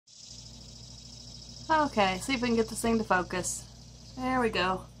Okay, see if we can get this thing to focus. There we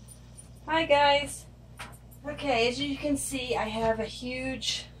go. Hi guys. Okay, as you can see, I have a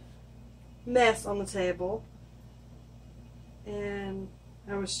huge mess on the table. And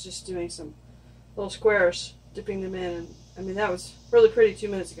I was just doing some little squares, dipping them in. And I mean, that was really pretty 2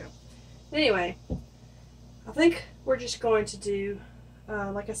 minutes ago. Anyway, I think we're just going to do,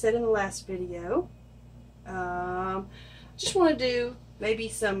 like I said in the last video, just want to do maybe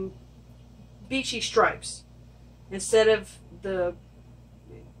some beachy stripes. Instead of the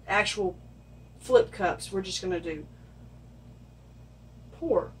actual flip cups, we're just going to do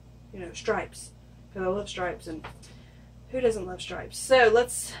pour, stripes. Because I love stripes, and who doesn't love stripes? So I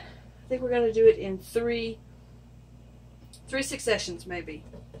think we're going to do it in three successions maybe.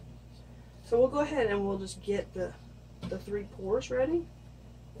 So we'll go ahead and we'll just get the 3 pours ready.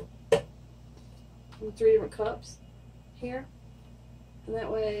 In 3 different cups here. And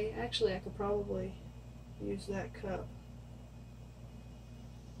that way, actually I could probably use that cup.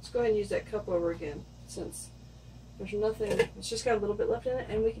 Let's go ahead and use that cup over again, since there's nothing, it's just got a little bit left in it,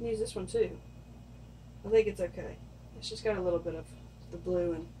 and we can use this one too. I think it's okay. It's just got a little bit of the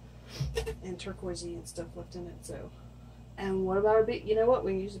blue and turquoisey and stuff left in it, so. And what about our beach? You know what?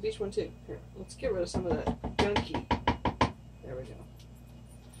 We can use the beach one too. Here, let's get rid of some of that junky. There we go.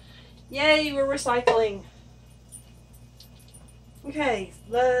 Yay, we're recycling. Okay,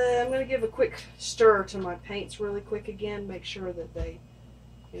 I'm going to give a quick stir to my paints really quick again. Make sure that they,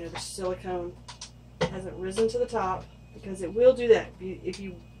 the silicone hasn't risen to the top, because it will do that. If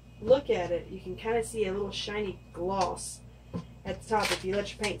you look at it, you can kind of see a little shiny gloss at the top if you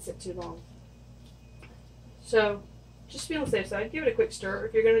let your paint sit too long. So, just to be on the safe side, give it a quick stir.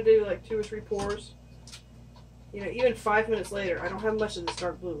 If you're going to do like 2 or 3 pours, even 5 minutes later, I don't have much of this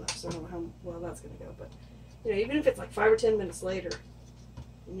dark blue left, so I don't know how well that's going to go, but even if it's like 5 or 10 minutes later,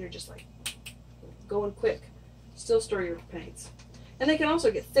 and you're just like going quick, still stir your paints. And they can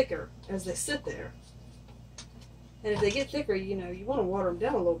also get thicker as they sit there. And if they get thicker, you want to water them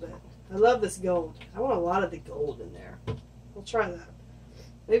down a little bit. I love this gold. I want a lot of the gold in there. We'll try that.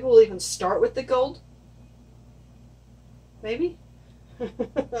 Maybe we'll even start with the gold. Maybe? I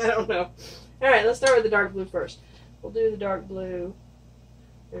don't know. Alright, let's start with the dark blue first. We'll do the dark blue.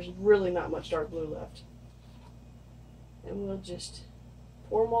 There's really not much dark blue left. And we'll just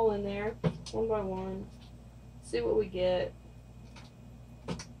pour them all in there, one by one. See what we get.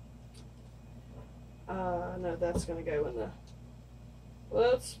 No, that's going to go in the...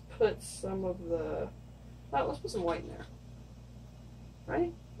 Let's put some of the... Oh, let's put some white in there.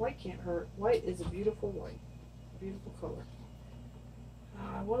 Right? White can't hurt. White is a beautiful white. Beautiful color.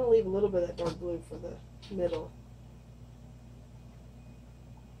 I want to leave a little bit of that dark blue for the middle.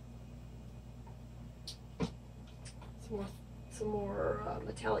 Some more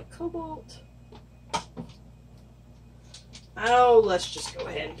metallic cobalt. Oh, let's just go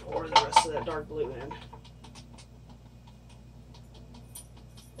ahead and pour the rest of that dark blue in.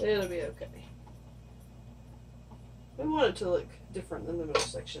 It'll be okay. We want it to look different than the middle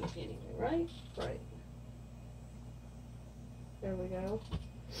section anyway, right? Right. There we go.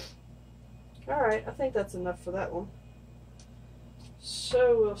 Alright, I think that's enough for that one.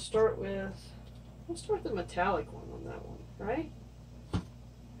 So we'll start with the metallic one on that one, right?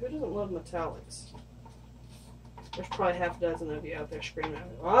 Who doesn't love metallics? There's probably half a dozen of you out there screaming at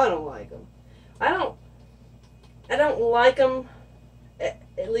me, well, I don't like them. I don't like them,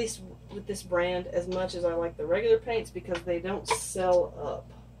 at least with this brand, as much as I like the regular paints, because they don't sell up,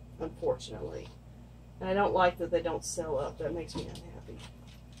 unfortunately. And I don't like that they don't sell up. That makes me unhappy.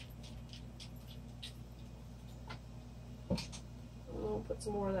 I'll put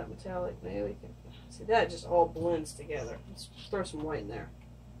some more of that metallic. Maybe we can see that just all blends together. Let's throw some white in there.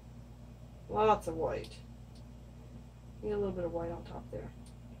 Lots of white. Need a little bit of white on top there.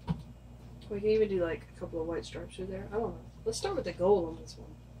 We can even do like a couple of white stripes through there. I don't know. Let's start with the gold on this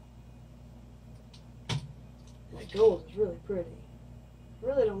one. That gold is really pretty. I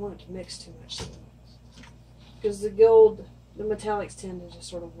really don't want it to mix too much though. Because the gold, the metallics tend to just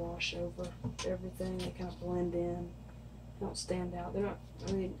sort of wash over everything. They kind of blend in. They don't stand out. They're not,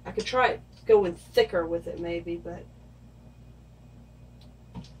 I mean, I could try going thicker with it maybe, but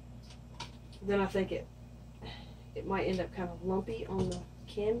then I think it might end up kind of lumpy on the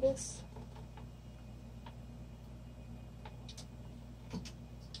canvas.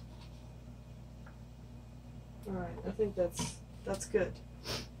 Alright, I think that's good.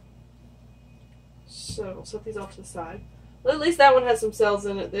 So, I'll set these off to the side. Well, at least that one has some cells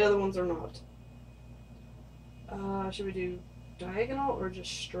in it. The other ones are not. Should we do diagonal or just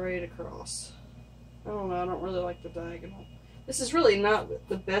straight across? I don't know. I don't really like the diagonal. This is really not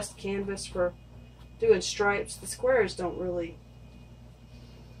the best canvas for doing stripes, the squares don't really,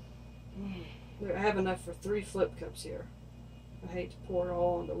 I have enough for 3 flip cups here. I hate to pour it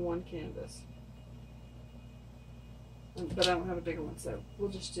all onto one canvas. But I don't have a bigger one, so we'll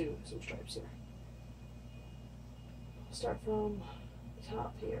just do some stripes here. I'll start from the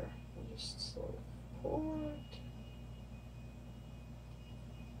top here and just sort of pour it.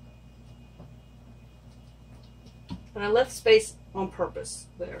 And I left space on purpose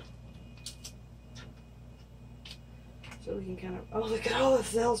there. So we can kind of, oh, look at all the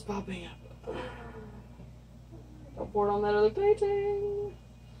cells popping up. Don't pour it on that other painting.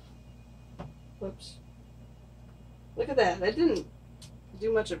 Whoops. Look at that. That didn't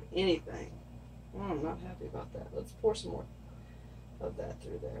do much of anything. Oh, I'm not happy about that. Let's pour some more of that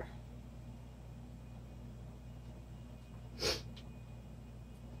through there. Let's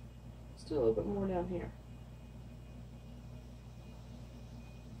do a little bit more down here.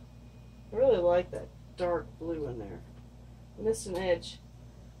 I really like that dark blue in there. I missed an edge.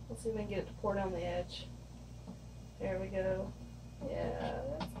 Let's see if we can get it to pour down the edge. There we go. Yeah.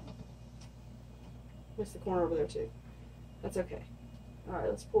 Missed the corner over there too. That's okay. Alright,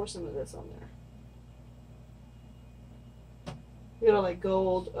 let's pour some of this on there. We got all that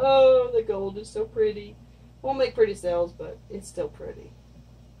gold. Oh, the gold is so pretty. Won't make pretty cells, but it's still pretty.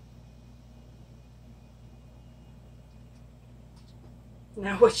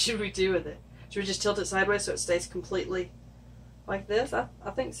 Now what should we do with it? Should we just tilt it sideways so it stays completely like this? I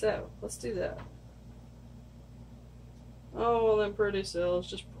think so. Let's do that. Oh, well, them pretty cells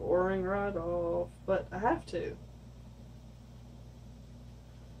just pouring right off. But I have to.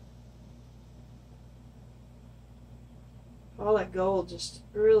 All that gold just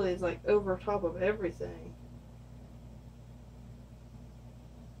really is like over top of everything.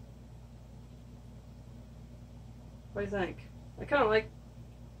 What do you think? I kind of like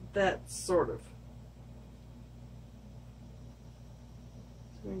that, sort of.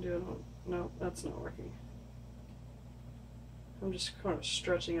 So we can do it on, no, that's not working. I'm just kind of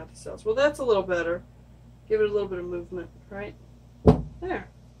stretching out the cells. Well, that's a little better. Give it a little bit of movement, right? There.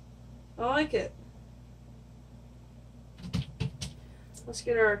 I like it. Let's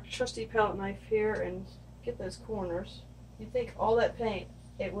get our trusty palette knife here and get those corners. You'd think all that paint,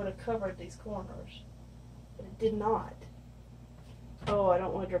 it would have covered these corners, but it did not. Oh, I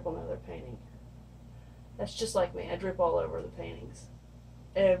don't want to drip on the other painting. That's just like me. I drip all over the paintings.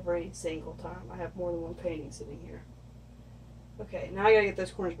 Every single time. I have more than one painting sitting here. Okay, now I gotta get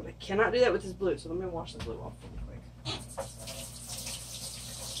those corners, but I cannot do that with this blue, so let me wash the blue off really quick.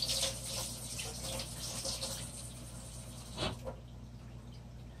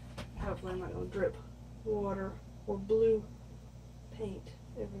 Hopefully I'm not gonna drip water or blue paint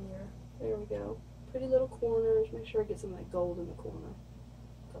everywhere. There we go. Pretty little corners. Make sure I get some of that gold in the corner,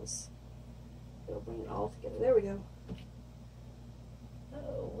 because it'll bring it all together. There we go.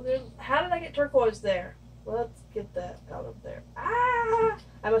 Oh, how did I get turquoise there? Let's get that out of there. Ah!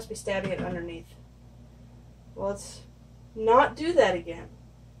 I must be stabbing it underneath. Well, let's not do that again.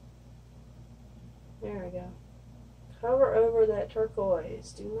 There we go. Cover over that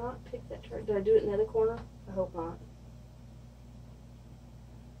turquoise. Do not pick that turquoise. Did I do it in the other corner? I hope not.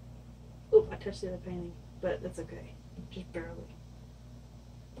 Oop, I touched the other painting, but that's okay. Just barely.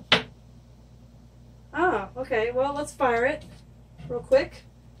 Oh, okay. Well, let's fire it real quick.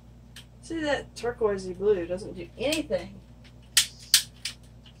 See, that turquoisey blue doesn't do anything.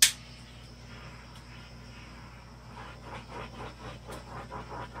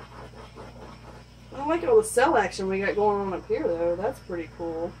 I like all the cell action we got going on up here, though. That's pretty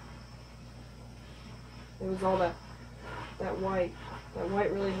cool. It was all that white. That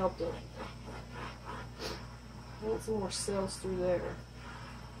white really helped it. I want some more cells through there.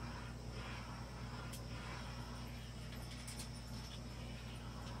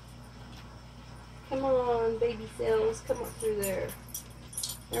 Come on, baby cells. Come up through there.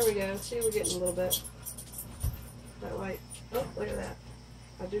 There we go. See, we're getting a little bit. That white. Oh, look at that.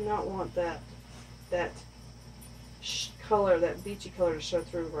 I do not want that color, that beachy color, to show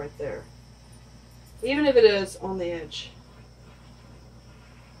through right there. Even if it is on the edge.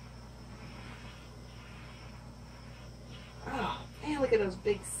 Oh, man, look at those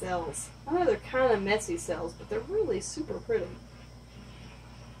big cells. I know they're kind of messy cells, but they're really super pretty.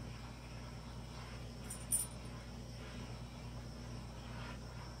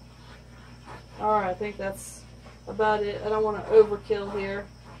 Alright, I think that's about it. I don't want to overkill here.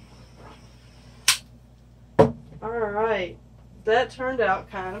 Alright, that turned out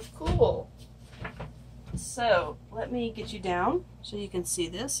kind of cool. So, let me get you down so you can see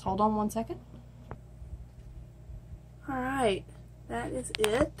this. Hold on one second. Alright, that is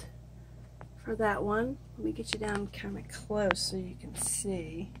it for that one. Let me get you down kind of close so you can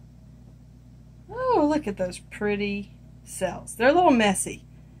see. Oh, look at those pretty cells. They're a little messy,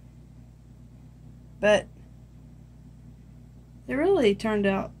 but they really turned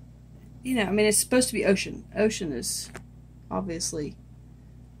out, you know, I mean, it's supposed to be ocean. Ocean is obviously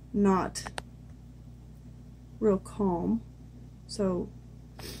not real calm. So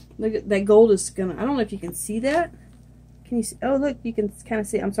look at that gold is gonna, I don't know if you can see that. Can you see? Oh, look, you can kind of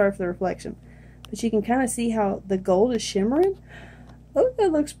see. I'm sorry for the reflection, but you can kind of see how the gold is shimmering. Oh,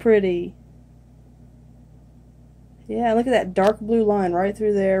 that looks pretty. Yeah, look at that dark blue line right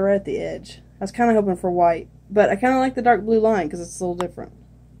through there, right at the edge. I was kind of hoping for white, but I kind of like the dark blue line because it's a little different.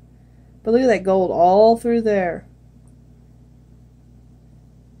 But look at that gold all through there.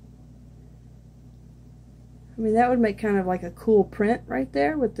 I mean, that would make kind of like a cool print right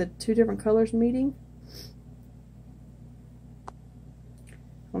there with the two different colors meeting.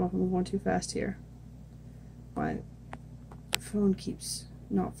 I don't know if I'm going too fast here. My phone keeps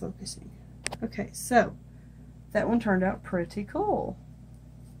not focusing. Okay, so that one turned out pretty cool.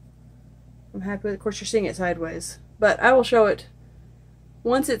 I'm happy with it. Of course, you're seeing it sideways, but I will show it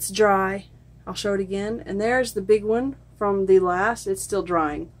once it's dry. I'll show it again, and there's the big one from the last. It's still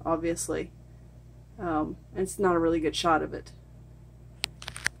drying, obviously. It's not a really good shot of it,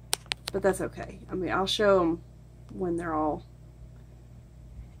 but that's okay. I mean, I'll show them when they're all.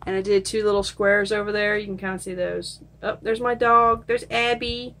 And I did two little squares over there. You can kind of see those. Oh, there's my dog. There's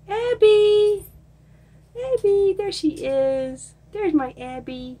Abby. Abby! Abby, there she is. There's my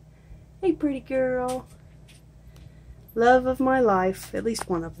Abby. Hey, pretty girl. Love of my life. At least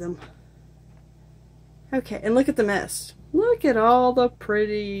one of them. Okay, and look at the mess. Look at all the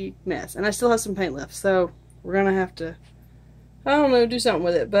pretty mess. And I still have some paint left, so we're going to have to, I don't know, do something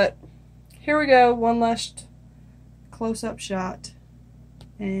with it. But here we go. One last close-up shot.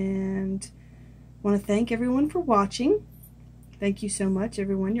 And I want to thank everyone for watching. Thank you so much,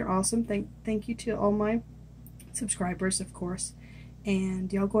 everyone. You're awesome. Thank you to all my subscribers, of course.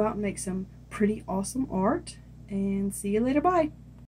 And y'all go out and make some pretty awesome art. And see you later. Bye.